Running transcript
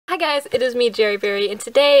Hi guys, it is me, Berrie, and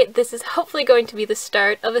today this is hopefully going to be the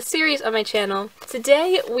start of a series on my channel.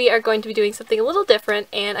 Today we are going to be doing something a little different,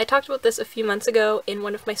 and I talked about this a few months ago in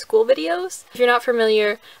one of my school videos. If you're not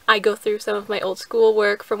familiar, I go through some of my old school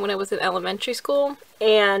work from when I was in elementary school,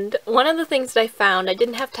 and one of the things that I found I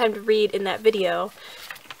didn't have time to read in that video,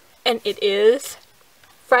 and it is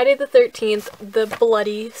Friday the 13th, The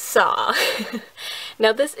Bloody Saw.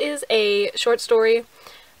 Now this is a short story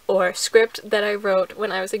or script that I wrote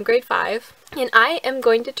when I was in grade 5, and I am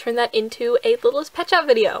going to turn that into a Littlest Pet Shop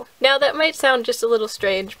video. Now that might sound just a little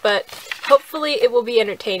strange, but hopefully it will be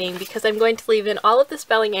entertaining because I'm going to leave in all of the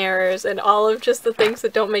spelling errors and all of just the things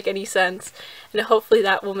that don't make any sense, and hopefully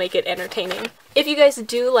that will make it entertaining. If you guys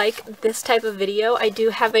do like this type of video, I do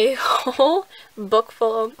have a whole book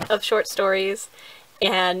full of short stories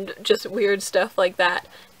and just weird stuff like that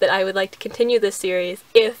I would like to continue this series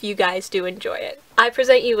if you guys do enjoy it. I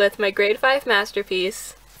present you with my grade 5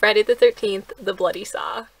 masterpiece, Friday the 13th, The Bloody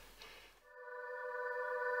Saw.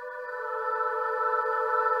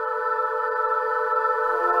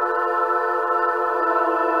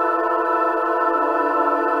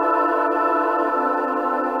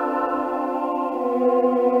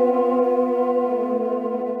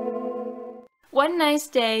 One nice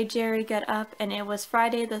day, Gerrie got up and it was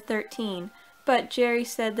Friday the 13th. But Gerrie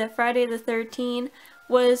said that Friday the 13th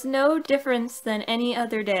was no difference than any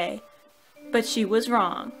other day. But she was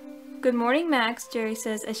wrong. "Good morning, Max," Gerrie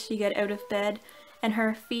says as she got out of bed and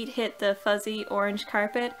her feet hit the fuzzy orange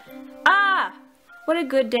carpet. "Ah! What a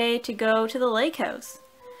good day to go to the lake house."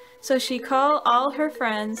 So she called all her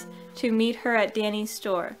friends to meet her at Danny's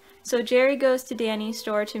store. So Gerrie goes to Danny's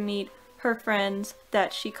store to meet her friends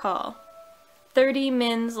that she called. 30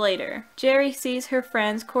 minutes later, Gerrie sees her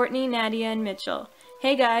friends Courtney, Nadia, and Mitchell.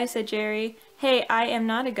 "Hey guys," said Gerrie. "Hey, I am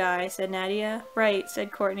not a guy," said Nadia. "Right,"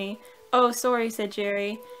 said Courtney. "Oh, sorry," said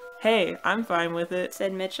Gerrie. "Hey, I'm fine with it,"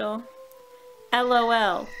 said Mitchell.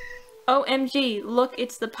 LOL. "OMG, look,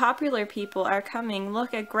 it's the popular people are coming.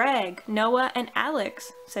 Look at Greg, Noah, and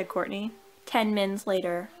Alex," said Courtney. 10 minutes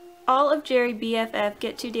later, all of Gerrie BFF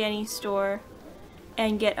get to Danny's store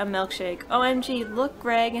and get a milkshake. "OMG, look,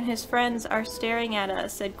 Greg and his friends are staring at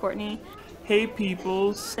us," said Courtney. "Hey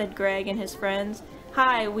peoples," said Greg and his friends.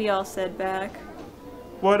 "Hi," we all said back.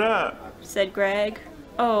 "What up?" said Greg.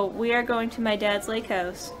 "Oh, we are going to my dad's lake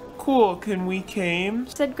house." "Cool, can we came?"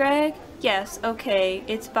 said Greg. "Yes, okay,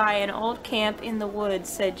 it's by an old camp in the woods,"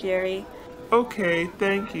 said Gerrie. "Okay,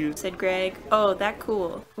 thank you," said Greg. "Oh, that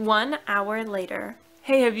cool." 1 hour later.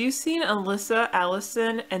 "Hey, have you seen Alyssa,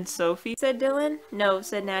 Allison, and Sophie?" said Dylan. "No,"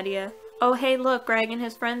 said Nadia. "Oh, hey, look, Greg and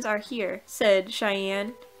his friends are here," said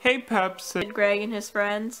Cheyenne. "Hey, Peps," said Greg and his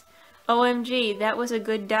friends. "OMG, that was a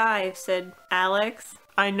good dive," said Alex.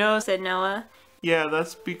 "I know," said Noah. "Yeah,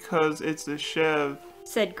 that's because it's a Chev,"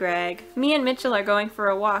 said Greg. "Me and Mitchell are going for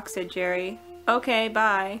a walk," said Gerrie. "Okay,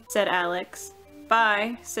 bye," said Alex.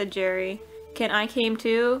 "Bye," said Gerrie. "Can I came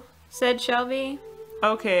too?" said Shelby.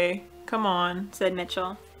 "Okay, come on," said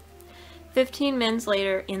Mitchell. 15 minutes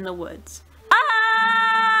later in the woods.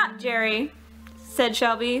 "Ah! Gerrie," said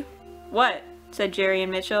Shelby. "What?" said Gerrie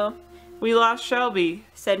and Mitchell. "We lost Shelby,"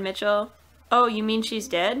 said Mitchell. "Oh, you mean she's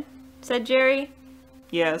dead?" said Gerrie.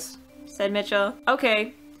 "Yes," said Mitchell.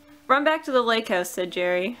 "Okay. Run back to the lake house," said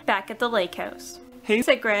Gerrie. Back at the lake house. "Hey,"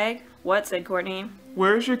 said Greg. "What?" said Courtney.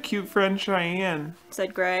 "Where's your cute friend Cheyenne?"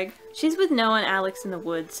 said Greg. "She's with Noah and Alex in the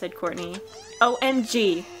woods," said Courtney.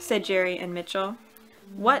 "OMG," said Gerrie and Mitchell.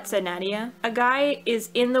 "What?" said Nadia. "A guy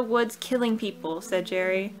is in the woods killing people," said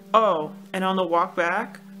Gerrie. "Oh, and on the walk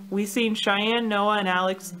back, we seen Cheyenne, Noah, and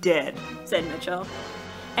Alex dead," said Mitchell.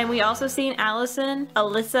 "And we also seen Allison,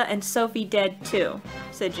 Alyssa, and Sophie dead too,"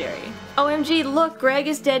 said Gerrie. "OMG, look, Greg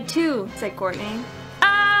is dead too," said Courtney.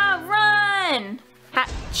 "Ah, run!"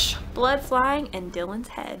 Hatch! Blood flying and Dylan's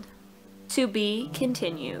head. To be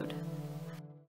continued.